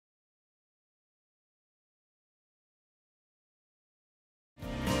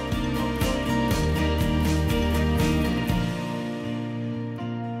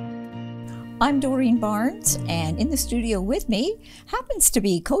I'm Doreen Barnes, and in the studio with me happens to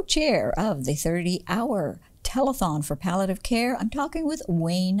be co-chair of the 30-hour Telethon for Palliative Care. I'm talking with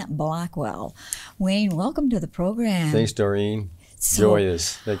Wayne Blackwell. Wayne, welcome to the program. Thanks, Doreen.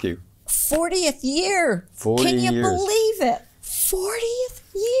 Joyous. Thank you. 40th year. 40 Can you years. believe it? 40th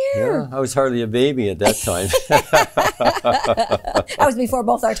year. Yeah, I was hardly a baby at that time. That was before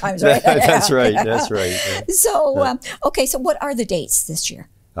both our times, right? That's right. That's right. Yeah. So, okay, so what are the dates this year?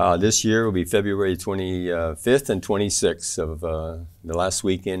 This year will be February 25th and 26th of the last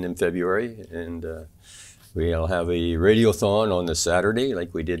weekend in February. And we'll have a radiothon on the Saturday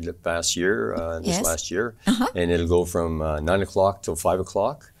like we did last year, last year. And it'll go from 9 o'clock till 5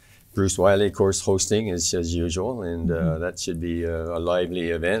 o'clock. Bruce Wiley, of course, hosting as usual. And that should be a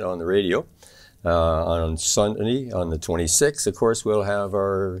lively event on the radio. On Sunday, on the 26th, of course, we'll have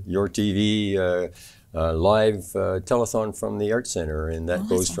our YourTV live telethon from the Art Center, and that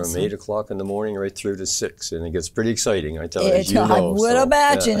goes from awesome. 8 o'clock in the morning right through to 6, and it gets pretty exciting, I tell you, as you know. I would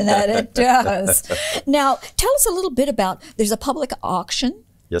imagine that it does. Now, tell us a little bit about, there's a public auction.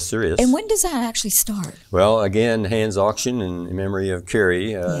 Yes, there is. And when does that actually start? Well, again, Hans auction in memory of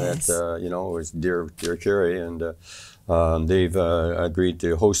Carrie, you know, it was dear Carrie, and they've agreed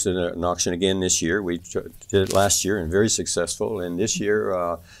to host an auction again this year. We did it last year and very successful. And this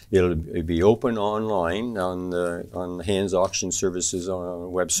year it'll be open online on the Hans Auction Services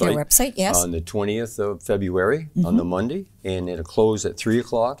website. Their website, yes. On the 20th of February, on the Monday, and it'll close at 3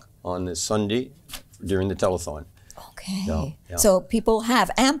 o'clock on the Sunday during the telethon. Okay. So people have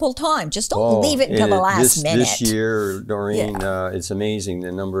ample time. Just don't leave it until the last minute. This year, Doreen, it's amazing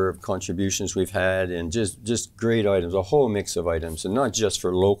the number of contributions we've had, and just great items, a whole mix of items, and not just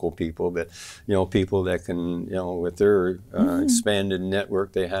for local people, but you know, people that can, you know, with their expanded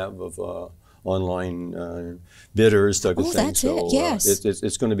network they have of online bidders type of thing. That's so it. Yes.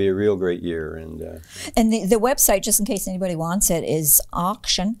 It's going to be a real great year. And the website, just in case anybody wants it, is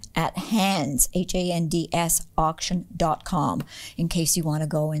auction at Hands, Hands auction.com, in case you want to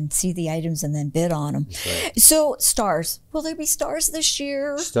go and see the items and then bid on them. Right. So stars, will there be stars this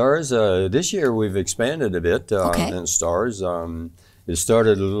year? Stars, this year we've expanded a bit in stars. It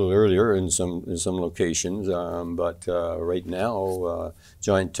started a little earlier in some locations, but right now,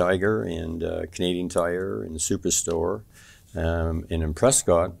 Giant Tiger and Canadian Tire and Superstore, and in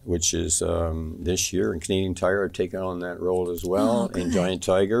Prescott, which is this year, and Canadian Tire are taking on that role as well, and Giant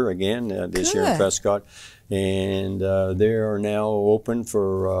Tiger again this year in Prescott. And they are now open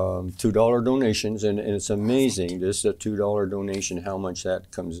for $2 donations, and it's amazing, just a $2 donation, how much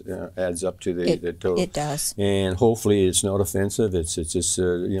that comes adds up to the total. It does. And hopefully it's not offensive. It's just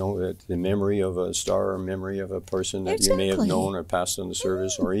you know, the memory of a star, or memory of a person that you may have known or passed on the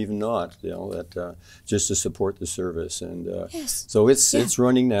service, or even not. You know, that just to support the service. And so it's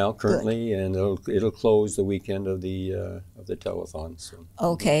running now currently, and it'll close the weekend of the telethon. So.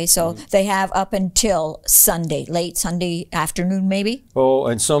 Okay, so they have up until Sunday, late Sunday afternoon, maybe? Oh,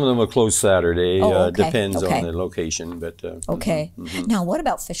 and some of them will close Saturday. Depends on the location. But Now, what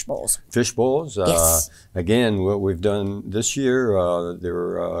about fish bowls? Fish bowls? Again, what we've done this year, there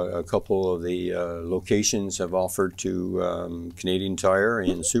were a couple of the locations have offered to Canadian Tire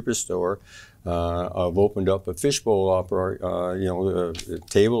and Superstore. I've opened up a fishbowl you know, a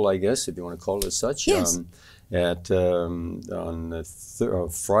table, I guess, if you want to call it as such. Yes. On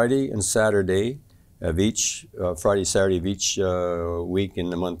Friday and Saturday of each Saturday of each week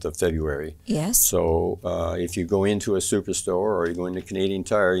in the month of February. Yes. So if you go into a Superstore or you go into Canadian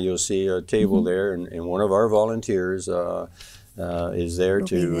Tire, you'll see a table there, and one of our volunteers is there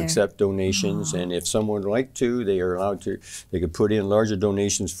to accept donations, and if someone would like to, they are allowed to. They could put in larger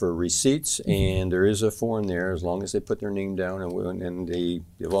donations for receipts, and there is a form there as long as they put their name down, and the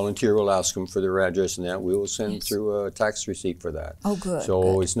volunteer will ask them for their address, and that we will send through a tax receipt for that. Oh, good.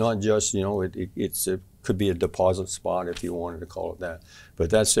 So it's not just, you know, it could be a deposit spot if you wanted to call it that, but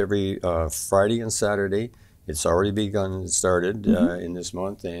that's every Friday and Saturday. It's already started in this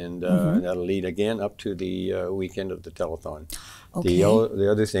month, and that'll lead again up to the weekend of the telethon. Okay.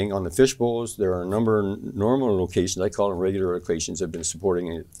 The other thing, on the fish bowls, there are a number of normal locations, I call them regular locations, have been supporting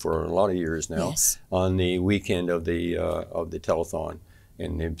it for a lot of years now, on the weekend of the telethon.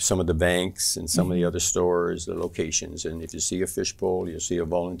 And some of the banks and some of the other stores, the locations. And if you see a fishbowl, you'll see a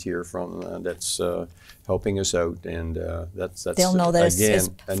volunteer from that's helping us out, and that's they'll know that again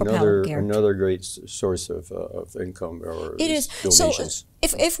another great source of income or donations.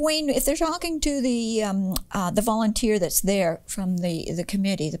 If Wayne, if they're talking to the volunteer that's there from the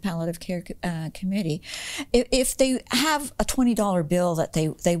committee, the Palliative Care Committee, if they have a $20 bill that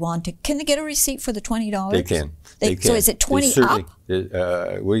they want to, can they get a receipt for the $20? They can. They can. So is it 20 up?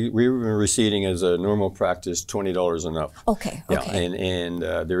 We were receiving as a normal practice $20 and up. Okay. Yeah, and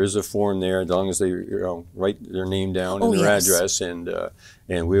there is a form there as long as they write their name down and their address, and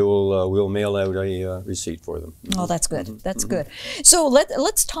we'll mail out a receipt for them. Oh, that's good. That's good. So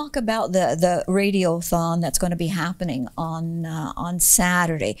let's talk about the radiothon that's going to be happening on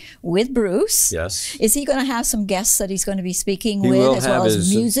Saturday with Bruce. Yes. Is he going to have some guests that he's going to be speaking with, as well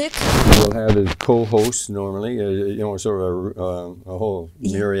as music? He will have his co-hosts normally. Sort of a whole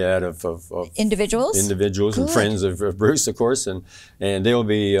myriad of individuals and friends of Bruce, of course, and they will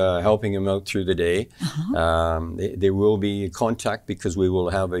be helping him out through the day. They will be in contact because we will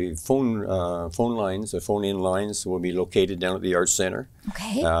have a phone lines, the phone-in lines will be located down at the Arts Center.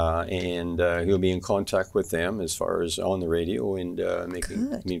 Okay. And he'll be in contact with them as far as on the radio and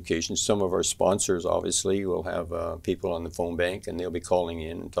making communications. Some of our sponsors, obviously, will have people on the phone bank, and they'll be calling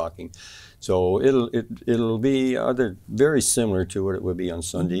in and talking. So it'll be very similar to what it would be on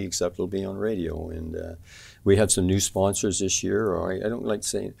Sunday, except it'll be on radio. And we have some new sponsors this year. Or I don't like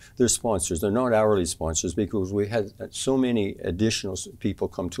saying they're sponsors. They're not hourly sponsors because we had so many additional people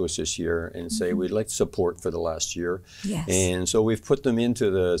come to us this year and say we'd like support for the last year. Yes. And so we've put them into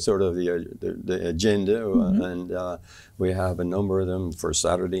the sort of the agenda, and we have a number of them for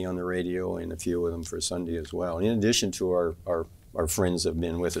Saturday on the radio and a few of them for Sunday as well. In addition to our friends have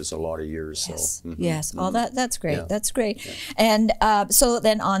been with us a lot of years. Yes. So, Yes. Oh, that's great. Yeah. That's great. Yeah. And so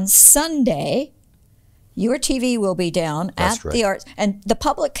then on Sunday, YourTV will be down at the Arts, and the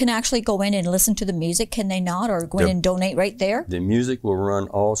public can actually go in and listen to the music, can they not, or go in and donate right there? The music will run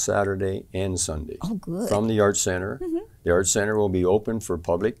all Saturday and Sunday. Oh, good. From the Arts Center. The Arts Center will be open for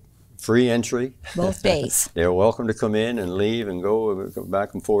public, free entry. Both days. They're welcome to come in and leave and go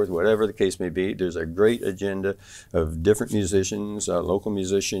back and forth, whatever the case may be. There's a great agenda of different musicians, local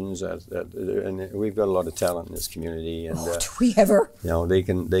musicians, and we've got a lot of talent in this community. And do we ever? they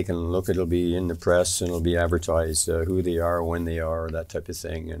can look. It'll be in the press and it'll be advertised who they are, when they are, that type of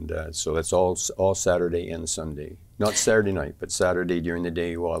thing. And so that's all Saturday and Sunday. Not Saturday night, but Saturday during the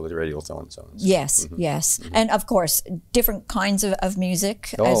day while the radiothon's on. Yes, yes. And of course, different kinds of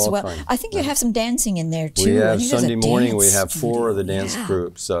music as well. Kinds. I think you have some dancing in there too. We have Sunday morning, we have 4 of the dance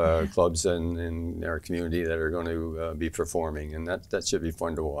groups, clubs in our community that are going to be performing, and that should be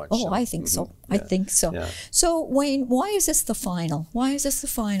fun to watch. Oh, so. I think so. I think so. Yeah. So, Wayne, why is this the final? Why is this the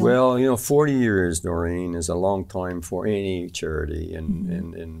final? Well, 40 years, Doreen, is a long time for any charity,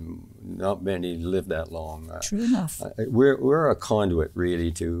 and not many live that long. True enough. We're a conduit,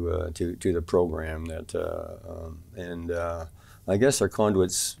 really, to the program. And I guess our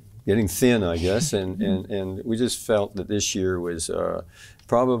conduit's getting thin, I guess, and we just felt that this year was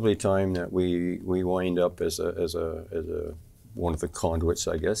probably time that we wind up as one of the conduits,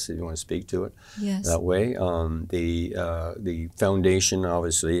 I guess, if you want to speak to it that way. The foundation,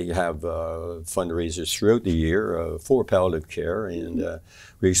 obviously, have fundraisers throughout the year for palliative care, and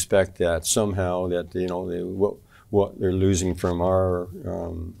we expect that somehow that what they're losing from our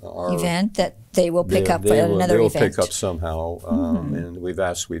event, that they will pick up for another event. They will pick up somehow, and we've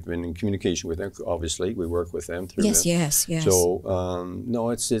been in communication with them. Obviously, we work with them through Yes. So no,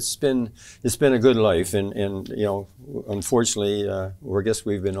 it's been a good life, and unfortunately, I guess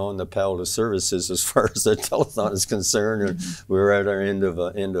we've been on the Palliative Services as far as the telethon is concerned, and we're at our end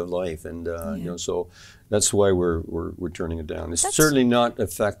of life, and so. That's why we're turning it down. It's certainly not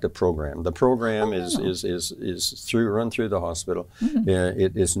affect the program. The program is run through the hospital.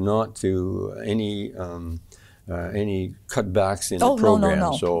 It is not to any cutbacks in the program.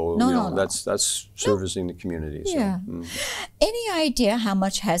 No. So that's servicing the community. So, yeah. Any idea how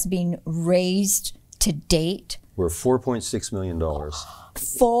much has been raised to date? We're $4.6 million.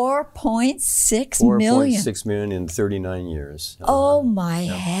 4.6 million. 4.6 million in 39 years. Oh my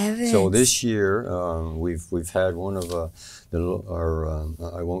heavens! So this year we've had one of our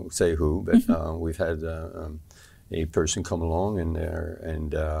I won't say who, but we've had a person come along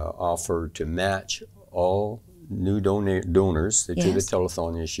and offer to match all new donors to the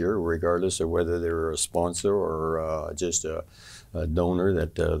telethon this year, regardless of whether they're a sponsor or just a donor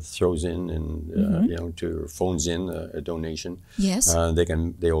that throws in and phones in a donation. Yes.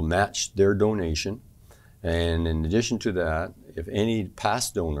 They'll match their donation, and in addition to that, if any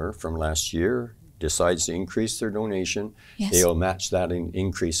past donor from last year decides to increase their donation, they'll match that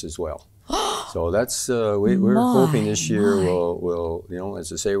increase as well. So that's we're hoping this year we'll you know,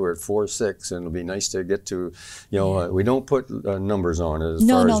 as I say, we're at 4-6, and it'll be nice to get to, you know, we don't put numbers on it as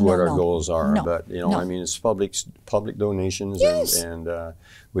far as what our goals are, but you know, I mean, it's public donations, and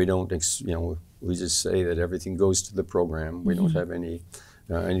we don't you know, we just say that everything goes to the program. We don't have any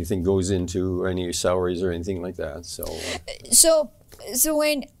anything goes into any salaries or anything like that. So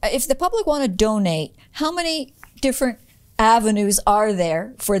Wayne, if the public want to donate, how many different avenues are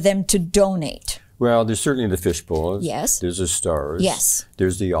there for them to donate? Well, there's certainly the fishbowl. Yes. There's the stars. Yes.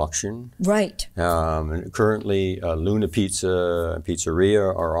 There's the auction. Right. And currently, Luna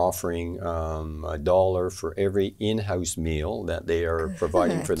Pizzeria are offering $1 for every in-house meal that they are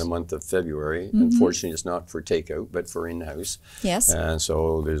providing for the month of February. Unfortunately, it's not for takeout, but for in-house. Yes. And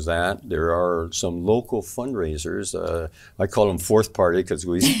so there's that. There are some local fundraisers. I call them fourth party because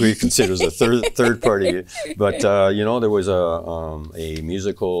we consider it a third party. But you know, there was a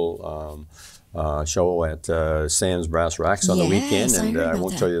musical show at Sam's Brass Racks on the weekend, and I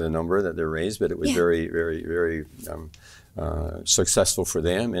won't tell you the number that they raised, but it was very, very, very successful for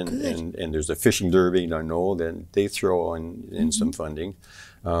them. And there's a fishing derby, I know, that they throw in some funding.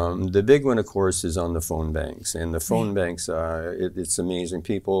 The big one, of course, is on the phone banks. And the phone banks, it's amazing.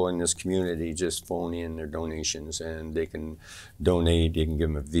 People in this community just phone in their donations, and they can donate. You can give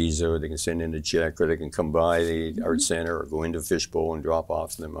them a Visa, or they can send in a check, or they can come by the art center or go into Fishbowl and drop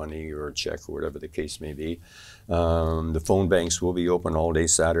off the money or a check or whatever the case may be. The phone banks will be open all day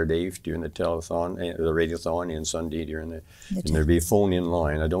Saturday during the telethon, the radiothon, and Sunday during and there'll be a phone-in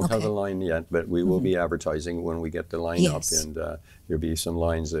line. I don't have a line yet, but we will be advertising when we get the line up, and there'll be some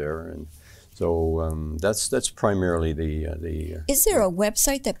lines there, and so that's primarily the. Is there a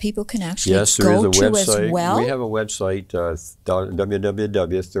website that people can actually go to as well? We have a website,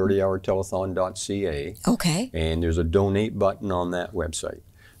 www.30hourtelethon.ca. Okay. And there's a donate button on that website.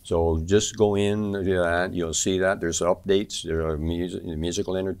 So just go in to that, you'll see that. There's updates, there are the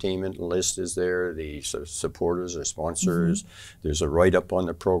musical entertainment list is there, the supporters or sponsors. There's a write-up on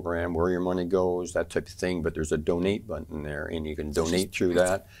the program, where your money goes, that type of thing. But there's a donate button there, and you can donate through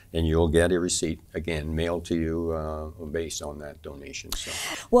that, and you'll get a receipt, again, mailed to you based on that donation. So.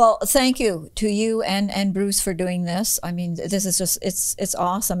 Well, thank you to you and Bruce for doing this. I mean, this is just, it's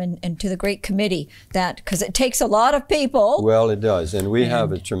awesome. And to the great committee, that, because it takes a lot of people. Well, it does, and we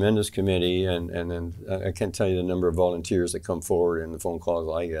have a tremendous committee, and I can't tell you the number of volunteers that come forward and the phone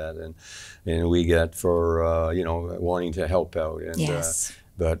calls I get and we get for you know, wanting to help out. And,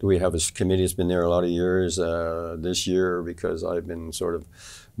 but we have a committee that's been there a lot of years. This year, because I've been sort of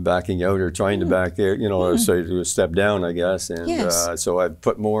backing out or trying to back out, you know, so to step down, I guess. And so I've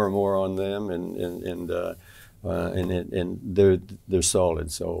put more and more on them, and they're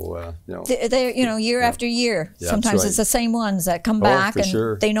solid. So you know, they're year after year. Sometimes it's the same ones that come back,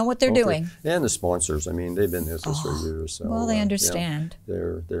 and they know what they're doing. And the sponsors. I mean, they've been with us for years. So well, they understand.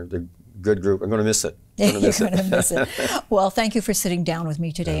 They're good group. I'm going to miss it. You're going to miss it. Well, thank you for sitting down with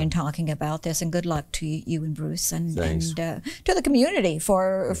me today and talking about this, and good luck to you and Bruce, and to the community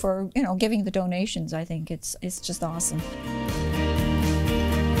for giving the donations. I think it's just awesome.